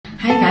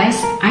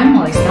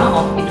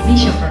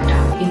Indonesia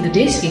product. In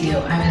today's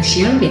video, I will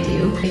share with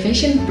you a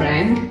fashion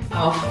brand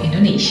of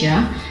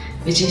Indonesia,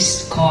 which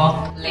is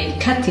called Les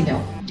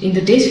Catino. In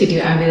today's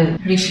video, I will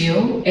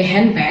review a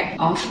handbag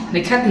of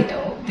Les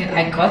Catino that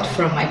I got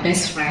from my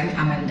best friend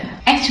Amanda.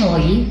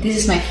 Actually, this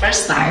is my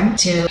first time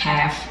to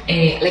have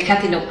a Les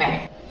Catino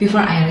bag.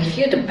 Before I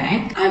review the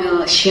bag, I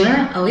will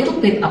share a little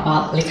bit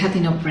about Les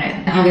Catino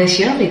brand. I will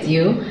share with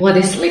you what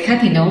is Les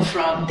Catino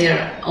from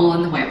their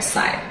own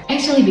website.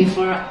 Actually,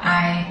 before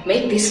I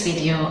make this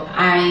video,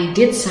 I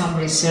did some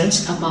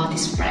research about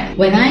this brand.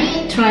 When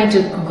I try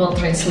to Google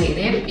translate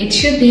it, it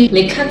should be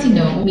Les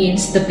Catino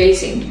means the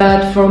basin.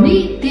 But for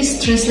me, this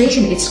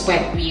translation is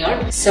quite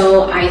weird.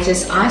 So I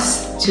just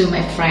asked to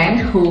my friend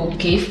who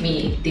gave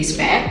me this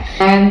bag,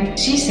 and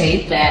she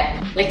said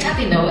that Les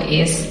Catino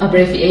is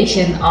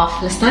abbreviation of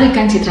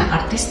Lestarikan Citra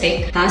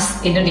Artistik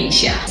Tas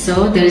Indonesia.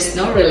 So there is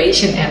no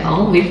relation at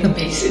all with the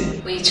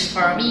basin, which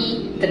for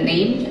me, the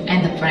name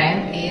and the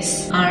brand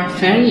are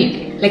very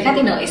unique. Les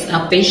Catino is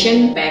a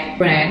fashion bag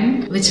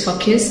brand which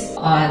focuses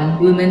on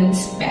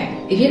women's bag.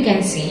 If you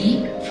can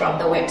see from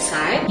the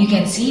website, you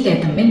can see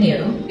that the menu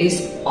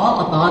is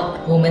all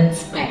about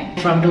women's bag.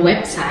 From the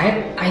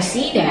website, I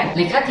see that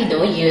Les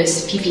Catino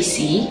use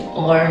PVC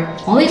or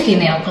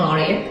polyvinyl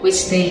chloride,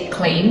 which they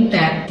claim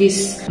that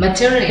this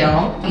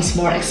material is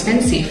more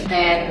expensive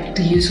than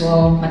the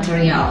usual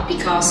material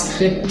because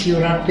the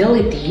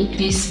durability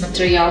this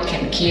material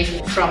can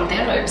give. From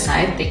their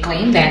website, they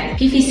claim that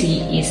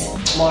PVC is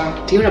more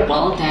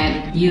durable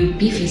than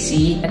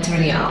UPVC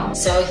material,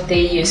 so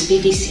they use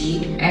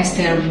PVC as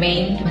their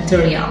main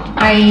material.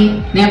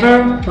 I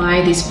never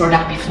buy this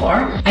product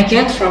before. I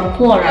get from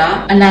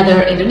Quora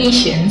another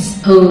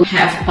Indonesians who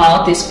have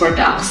bought these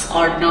products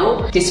or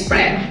know this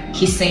brand.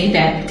 He say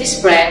that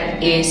this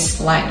brand is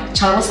like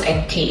Charles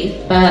and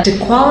Kate, but the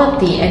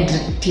quality and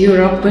the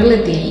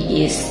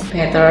durability is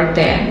better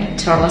than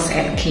Charles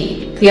and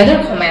Kate. The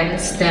other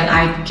comments that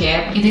I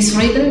get, it is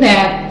written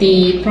that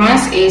the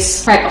price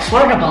is quite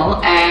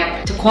affordable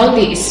and the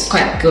quality is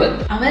quite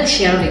good. I will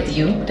share with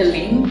you the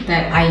link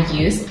that I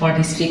used for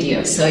this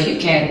video so you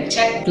can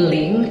check the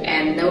link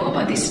and know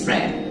about this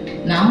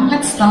brand. Now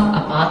let's talk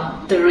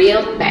about the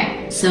real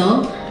bag.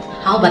 So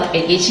how about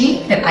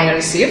packaging that I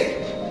received?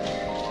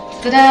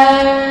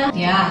 Ta-da!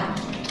 Yeah,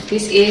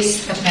 this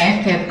is the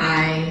bag that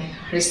I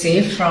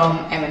received from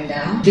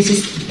Amanda. This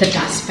is the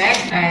dust bag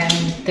and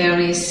there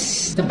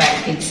is the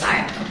bag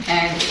inside.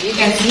 And you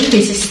can see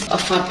this is a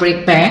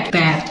fabric bag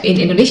that in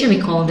Indonesia we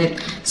call it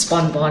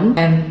sponbon.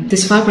 And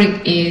this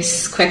fabric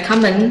is quite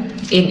common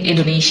in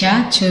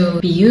Indonesia to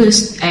be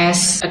used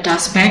as a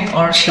dust bag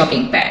or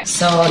shopping bag.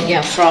 So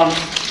yeah, from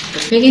the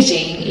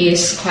packaging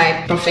is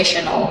quite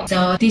professional.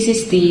 So this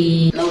is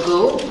the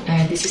logo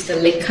and this is the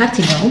Les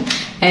Catino,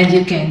 and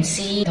you can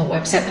see the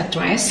website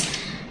address.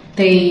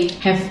 They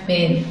have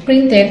been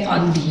printed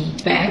on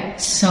the bag,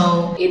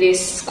 so it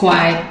is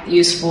quite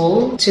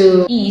useful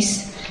to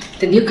ease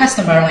the new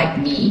customer like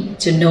me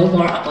to know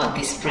more about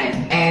this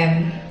brand.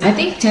 And I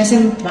think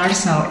Jason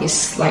Marcel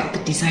is like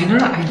the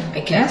designer, I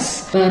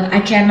guess, but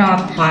I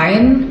cannot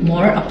find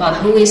more about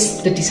who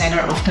is the designer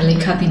of the Les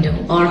Catino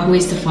or who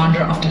is the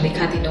founder of the Les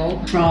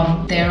Catino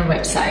from their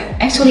website.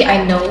 Actually,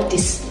 I know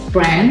this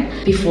brand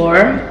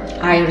before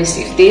I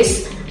received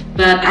this,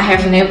 but I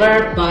have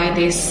never bought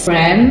this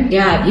brand.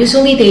 Yeah,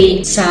 usually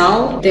they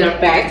sell their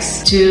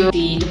bags to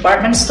the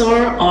department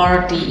store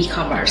or the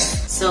e-commerce.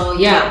 So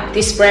yeah,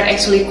 this brand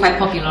actually quite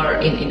popular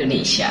in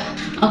Indonesia.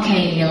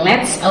 Okay,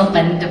 let's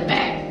open the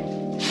bag.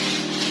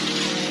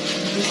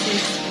 This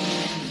is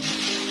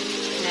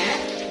the bag.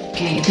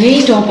 Okay,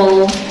 they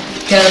double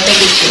the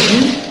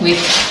packaging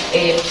with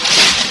a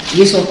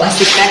usual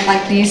plastic bag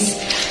like this,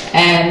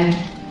 and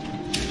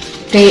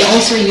they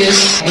also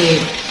use a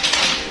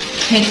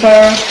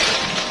paper,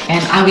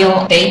 and I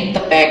will take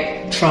the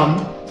bag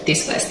from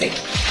this plastic.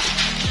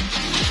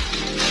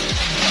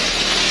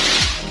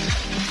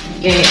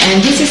 Okay, and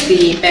this is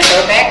the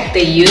paper bag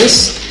they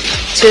use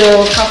to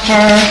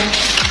cover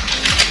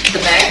the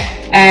bag.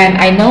 And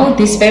I know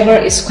this paper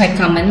is quite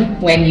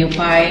common when you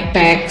buy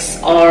bags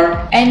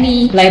or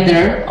any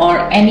leather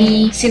or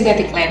any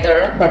synthetic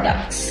leather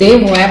products.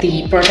 They wrap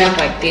the product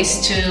like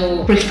this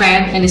to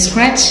prevent any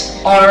scratch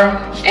or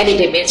any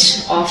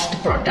damage of the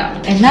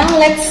product. And now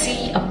let's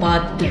see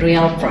about the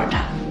real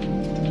product.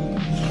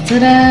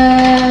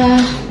 Ta-da!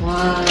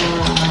 Wow!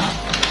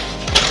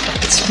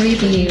 It's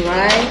pretty,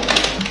 right?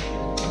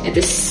 It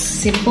is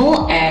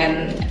simple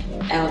and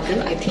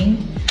elegant, I think.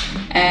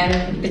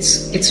 And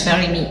it's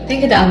very neat.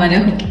 Thank you to Amanda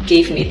who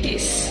gave me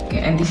this. Okay,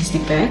 and this is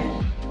the bag.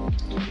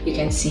 You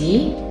can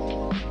see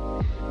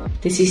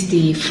this is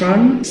the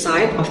front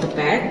side of the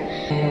bag,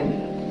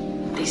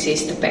 and this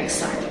is the back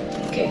side.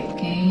 Okay,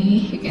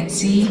 you can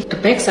see the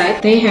back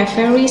side. They have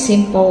very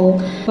simple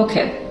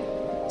pocket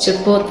to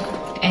put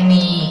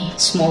any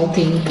small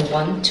thing you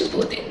want to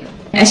put in.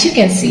 As you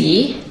can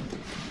see,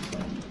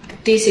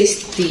 this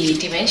is the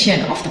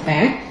dimension of the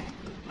bag,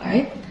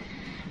 right?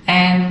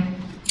 And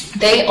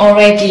they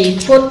already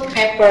put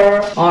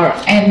paper or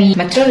any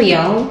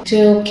material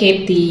to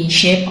keep the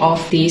shape of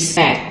this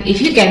bag.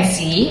 If you can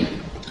see,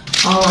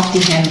 all of the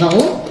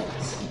handle,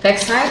 back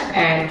side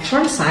and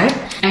front side,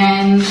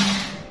 and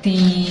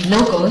the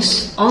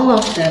logos, all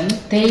of them,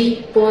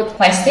 they put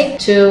plastic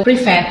to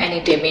prevent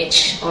any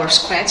damage or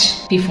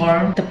scratch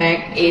before the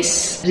bag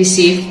is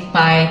received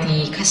by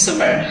the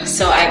customer.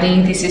 So I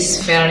think this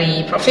is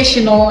very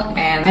professional,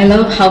 and I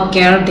love how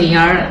care they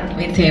are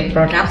with the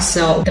product,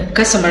 so the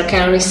customer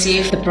can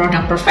receive the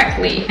product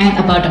perfectly. And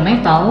about the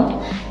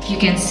metal, you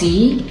can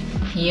see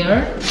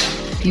here,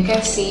 you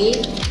can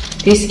see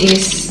this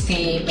is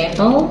the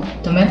metal.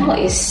 The metal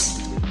is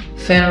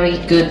very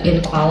good in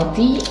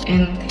quality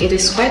and it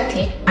is quite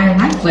thick. I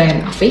like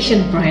when a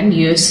fashion brand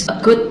use a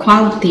good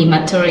quality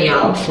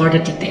material for the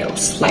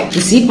details, like the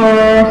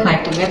zipper,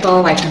 like the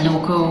metal, like the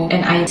logo.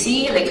 And I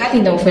see Les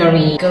Catino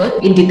very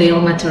good in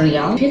detail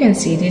material. If you can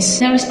see this,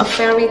 there is a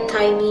very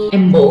tiny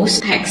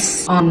embossed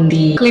text on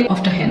the clip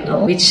of the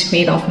handle, which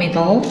made of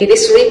metal. It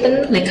is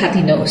written Les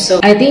Catino. So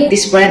I think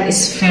this brand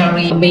is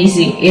very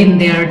amazing in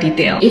their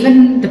detail.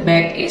 Even the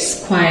bag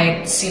is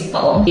quite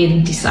simple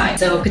in design.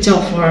 So good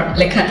job for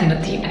Les Catino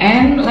team.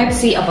 And let's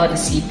see about the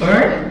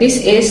zipper.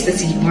 This is the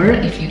zipper,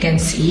 if you can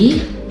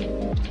see.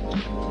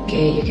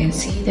 Okay, you can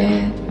see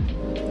that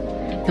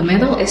the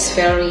metal is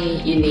very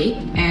unique,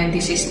 and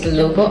this is the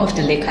logo of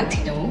the Les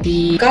Catino.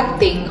 The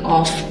cutting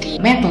of the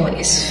metal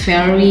is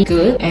very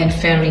good and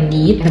very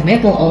neat. The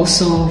metal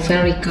also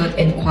very good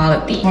in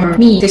quality. For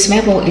me, this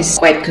metal is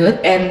quite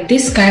good, and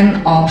this kind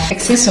of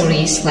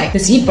accessories like the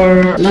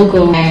zipper,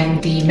 logo,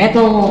 and the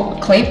metal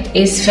clip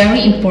is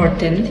very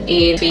important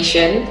in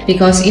fashion,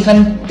 because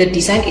even the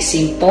design is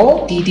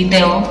simple, the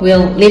detail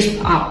will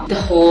lift up the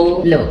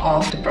whole look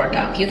of the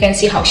product. You can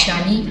see how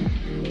shiny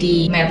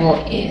the metal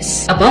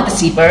is. About the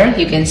zipper,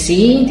 you can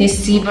see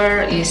this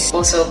zipper is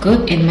also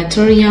good in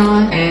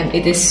material and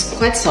it is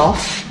quite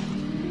soft,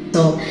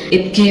 so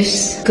it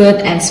gives good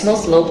and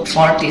smooth look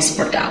for this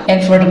product.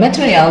 And for the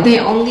material, they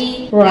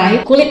only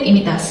write kulit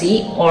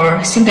imitasi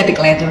or synthetic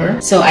leather,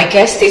 so I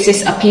guess this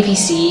is a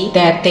PVC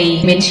that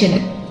they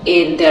mentioned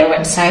in their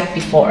website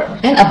before.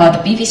 And about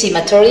the PVC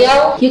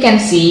material, you can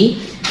see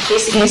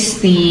this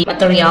is the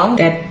material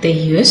that they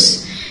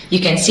use. You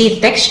can see the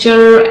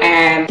texture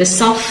and the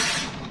soft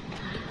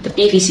the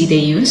PVC they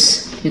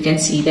use, you can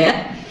see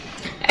that.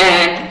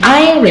 And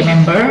I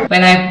remember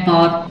when I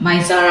bought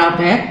my Zara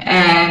bag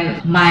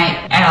and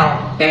my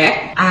L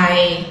bag,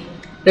 I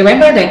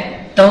remember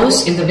that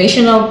those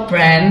international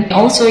brands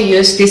also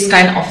use this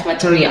kind of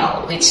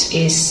material, which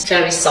is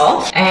very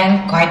soft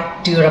and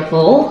quite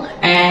durable,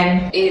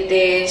 and it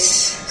is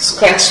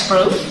scratch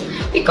proof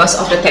because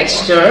of the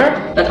texture.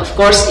 But of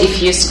course,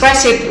 if you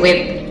scratch it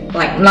with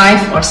like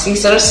knife or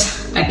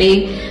scissors, I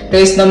think there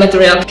is no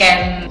material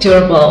can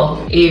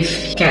durable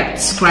if get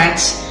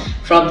scratched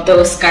from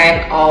those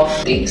kind of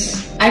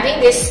things. I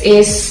think this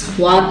is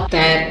what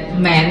that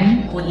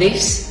man who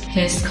leaves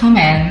his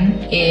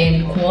comment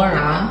in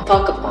Quora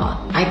talk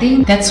about. I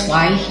think that's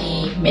why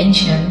he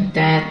mentioned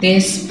that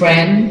this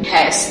brand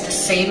has the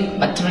same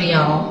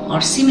material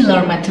or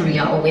similar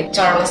material with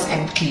Charles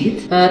and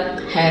Keith, but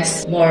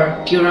has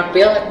more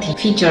durability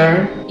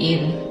feature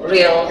in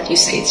real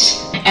usage.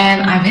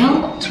 And I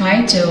will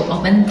try to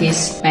open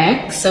this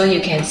bag so you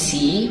can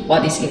see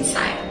what is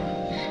inside.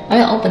 I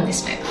will open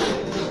this bag.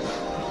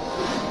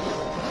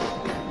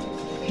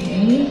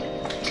 Okay,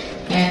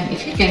 and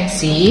if you can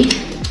see,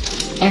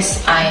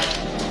 as I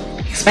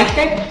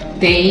expected,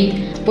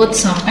 they put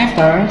some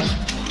paper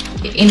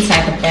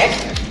inside the bag,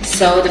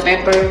 so the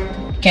paper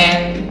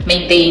can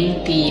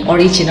maintain the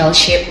original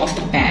shape of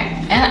the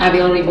bag. And I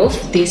will remove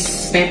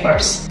these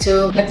papers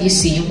to let you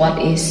see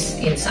what is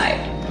inside.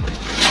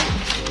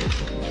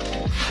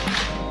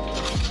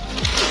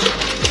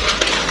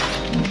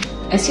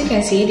 As you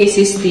can see, this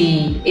is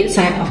the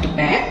inside of the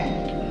bag.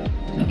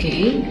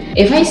 Okay,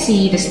 if I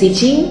see the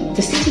stitching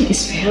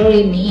is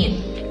very neat.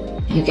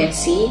 You can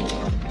see,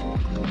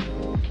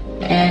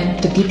 and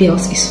the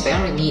details is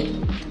very neat.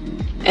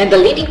 And the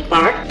leading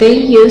part, they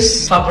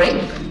use fabric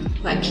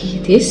like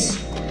this.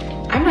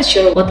 I'm not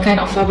sure what kind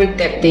of fabric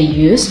that they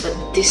use, but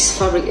this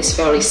fabric is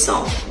very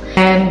soft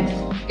and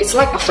it's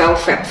like a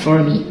velvet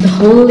for me. The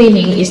whole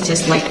lining is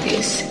just like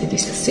this. It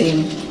is the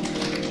same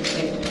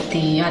with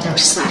the other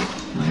side,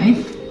 right?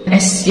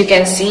 As you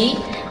can see,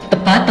 the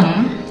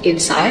bottom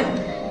inside,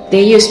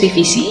 they use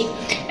PVC,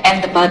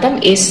 and the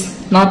bottom is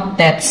not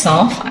that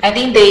soft. I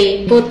think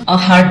they put a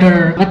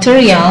harder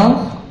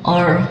material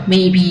or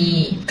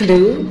maybe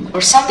glue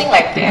or something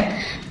like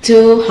that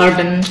to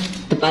harden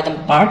the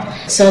bottom part.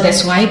 So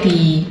that's why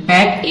the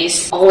bag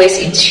is always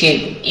in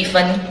shape,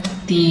 even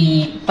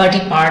the body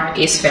part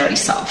is very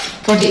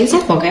soft. For the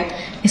inside pocket,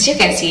 as you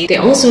can see, they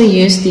also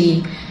use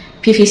the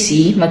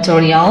PVC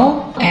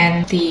material,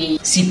 and the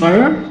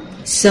zipper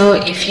So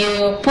if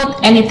you put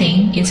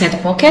anything inside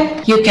the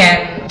pocket, you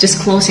can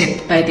just close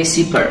it by the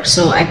zipper.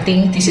 So I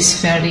think this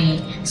is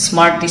very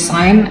smart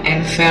design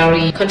and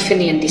very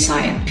convenient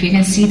design. If you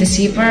can see the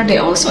zipper, they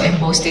also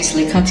embossed this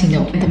Les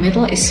Catino. The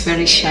metal is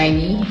very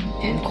shiny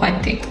and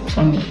quite thick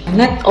for me.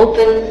 Let's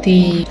open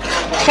the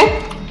pocket,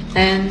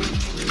 and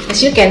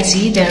as you can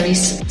see, there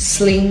is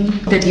sling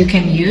that you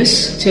can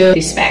use to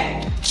this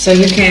bag. So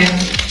you can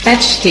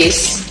attach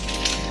this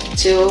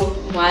to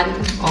one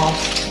of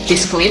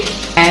this clip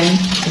and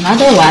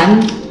another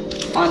one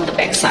on the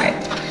back side.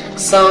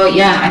 So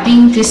yeah, I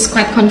think this is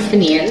quite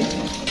convenient.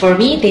 For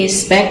me,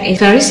 this bag is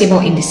very simple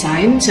in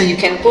design, so you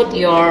can put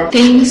your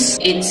things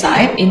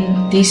inside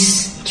in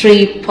these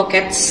 3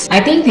 pockets. I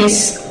think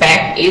this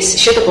bag is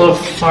suitable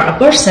for a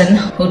person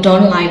who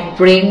don't like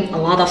bring a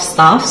lot of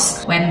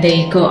stuffs when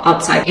they go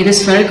outside. It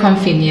is very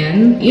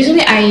convenient.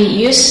 Usually I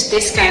use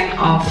this kind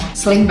of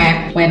sling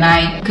bag when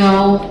I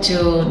go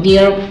to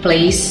near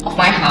place of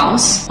my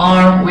house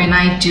or when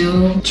I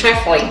do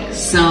traveling.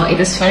 So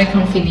it is very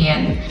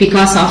convenient.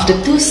 Because of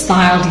the 2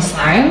 style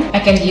design, I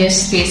can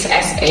use this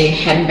as a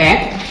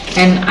handbag,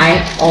 and I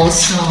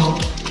also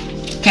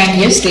can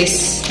use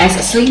this as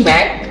a sling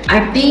bag. I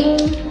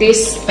think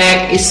this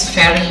bag is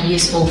very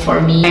useful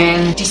for me,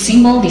 and the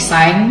simple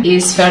design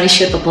is very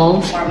suitable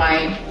for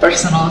my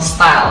personal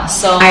style.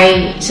 So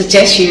I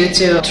suggest you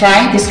to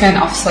try this kind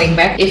of sling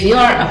bag if you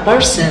are a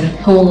person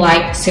who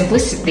likes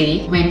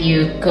simplicity when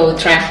you go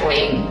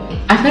traveling.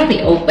 After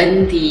we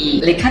open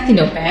the Les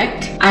Catino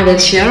bag, I will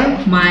share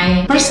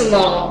my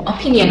personal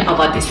opinion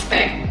about this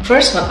bag.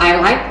 First, what I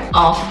like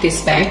of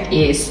this bag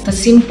is the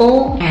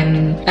simple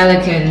and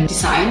elegant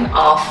design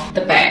of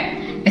the bag.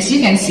 As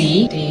you can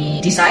see, the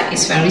design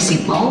is very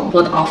simple,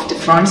 both of the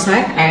front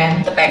side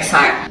and the back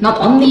side. Not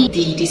only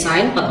the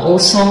design, but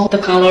also the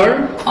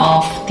color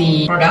of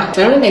the product,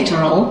 very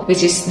natural,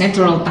 which is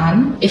natural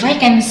tan. If I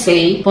can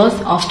say,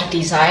 both of the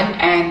design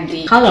and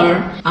the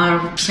color are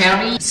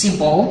very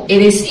simple.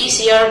 It is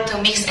easier to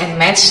mix and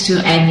match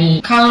to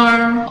any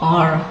color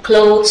or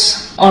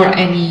clothes or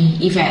any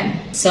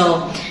event.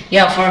 So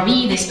yeah, for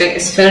me, this bag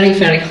is very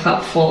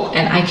helpful,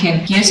 and I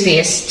can use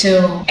this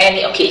to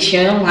any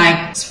occasion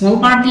like small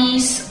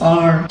parties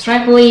or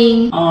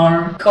traveling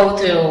or go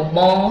to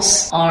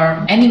malls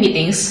or any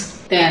meetings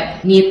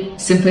that need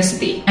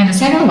simplicity. And the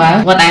second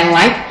one, what I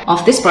like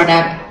of this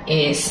product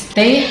is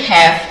they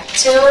have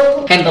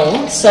 2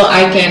 handles, so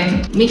I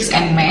can mix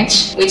and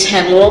match which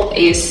handle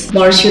is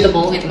more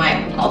suitable with my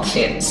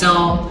outfit.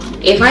 So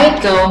if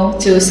I go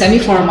to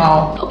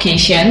semi-formal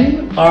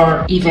occasion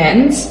or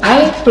events,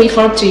 I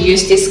prefer to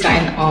use this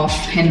kind of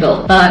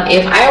handle. But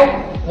if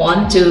I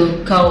want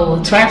to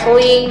go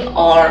traveling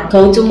or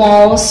go to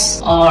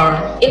malls or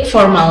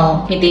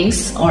informal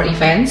meetings or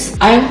events,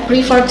 I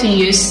prefer to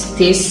use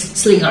this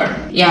slinger.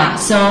 Yeah,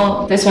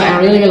 so that's why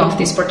I really love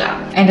this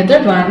product. And the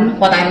third one,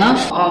 what I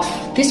love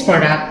of this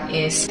product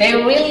is they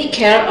really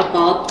care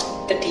about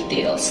the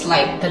details,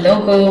 like the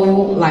logo,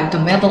 like the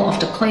metal of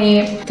the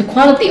clip, the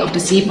quality of the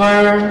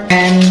zipper,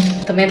 and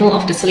the metal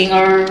of the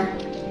slinger.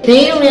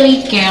 They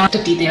really care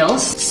the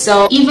details,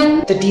 so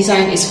even the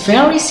design is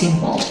very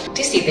simple,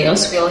 these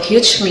details will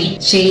hugely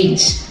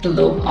change the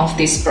look of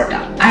this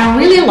product. I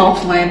really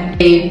love when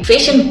a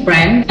fashion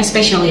brand,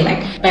 especially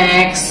like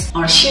bags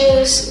or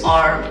shoes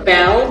or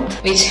belt,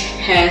 which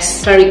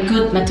has very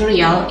good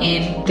material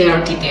in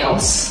their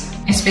details,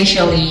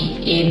 especially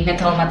in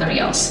metal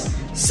materials.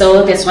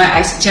 So that's why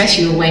I suggest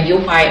you, when you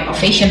buy a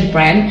fashion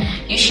brand,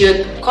 you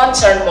should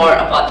concern more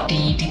about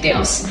the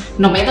details.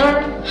 No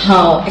matter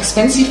how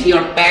expensive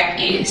your bag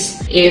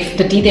is, if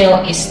the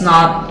detail is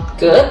not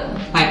good,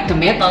 like the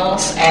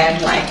metals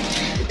and like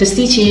the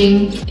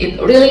stitching, it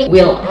really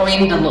will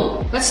ruin the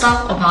look. Let's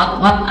talk about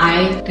what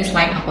I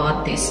dislike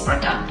about this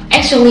product.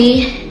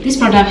 Actually, this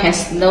product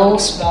has no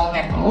small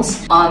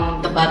metals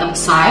on the bottom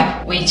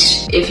side,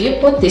 which if you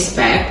put this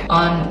bag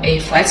on a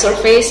flat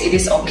surface, it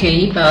is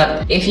okay.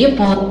 But if you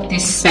put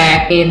this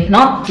bag in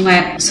not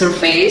flat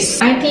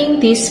surface, I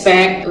think this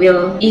bag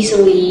will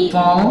easily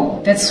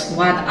fall. That's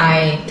what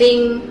I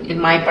think in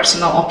my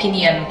personal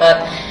opinion.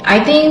 But I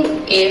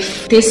think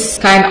if this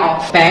kind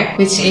of bag,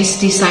 which is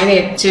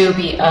decided to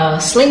be a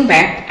sling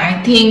bag,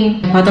 I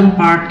think the bottom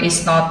part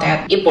is not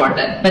that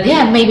important. But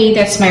yeah, maybe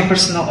that's my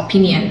personal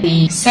opinion.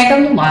 The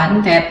second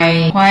one that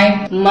I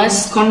quite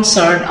much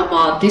concerned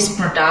about this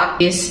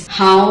product is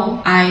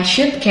how I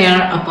should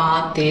care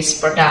about this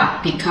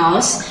product,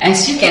 because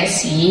as you can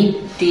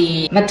see,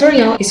 the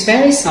material is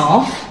very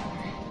soft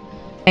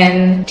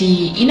and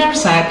the inner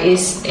side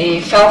is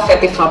a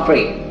velvety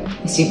fabric,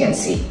 as you can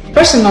see.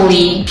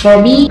 Personally,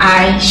 for me,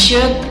 I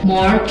should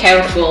more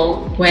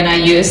careful when I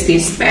use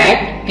this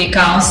bag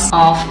because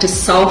of the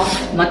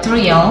soft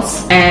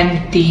materials,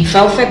 and the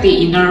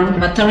velvety inner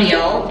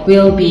material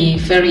will be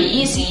very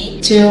easy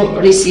to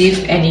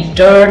receive any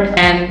dirt,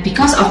 and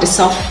because of the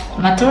soft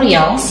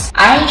materials,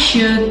 I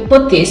should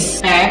put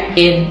this bag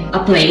in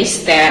a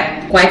place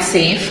that quite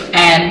safe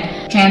and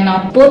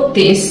cannot put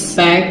this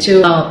bag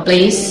to a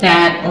place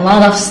that a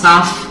lot of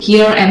stuff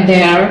here and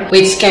there,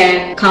 which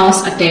can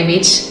cause a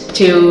damage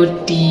to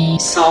the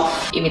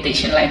soft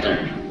imitation leather.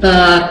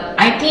 But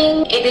I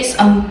think it is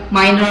a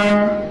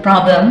minor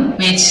problem,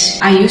 which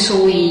I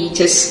usually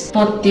just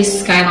put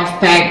this kind of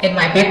bag in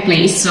my bag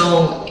place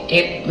so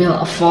it will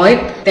avoid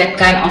that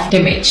kind of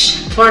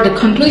damage. For the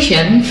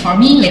conclusion, for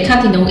me, Les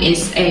Catino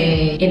is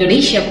a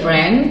Indonesia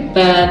brand,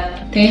 but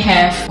they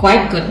have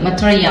quite good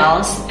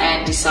materials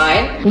and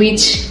design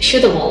which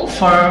suitable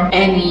for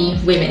any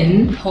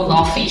women who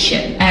love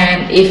fashion.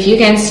 And if you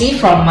can see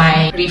from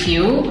my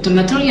review, the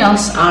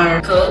materials are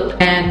good,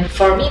 and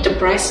for me the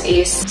price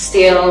is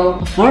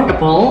still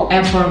affordable,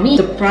 and for me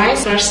the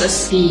price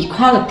versus the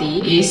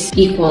quality is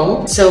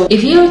equal. So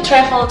if you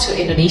travel to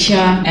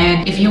Indonesia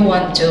and if you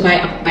want to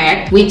buy a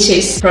bag which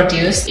is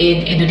produced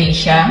in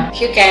Indonesia,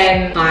 you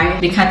can buy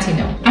Les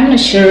Catino. I'm not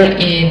sure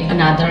in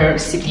another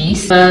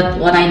cities, but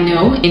what I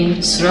know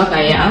in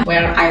Surabaya,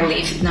 where I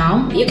live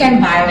now, you can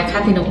buy Les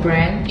Catino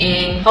brand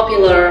in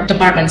popular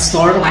department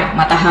store like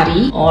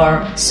Matahari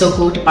or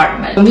Soho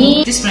department. For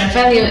me, this brand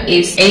value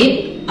is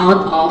 8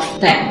 out of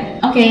 10.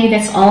 Okay,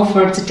 that's all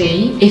for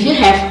today. If you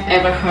have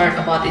ever heard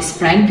about this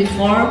brand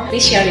before,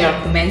 please share your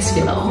comments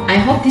below. I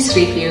hope this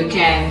review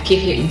can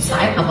give you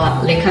insight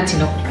about Les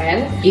Catino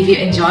brand. If you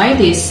enjoy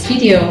this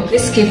video,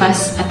 please give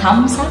us a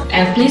thumbs up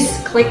and please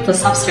click the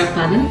subscribe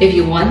button if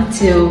you want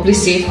to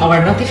receive our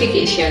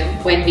notification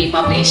when we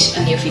publish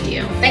a new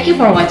video. Thank you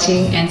for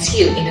watching and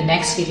see you in the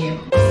next video.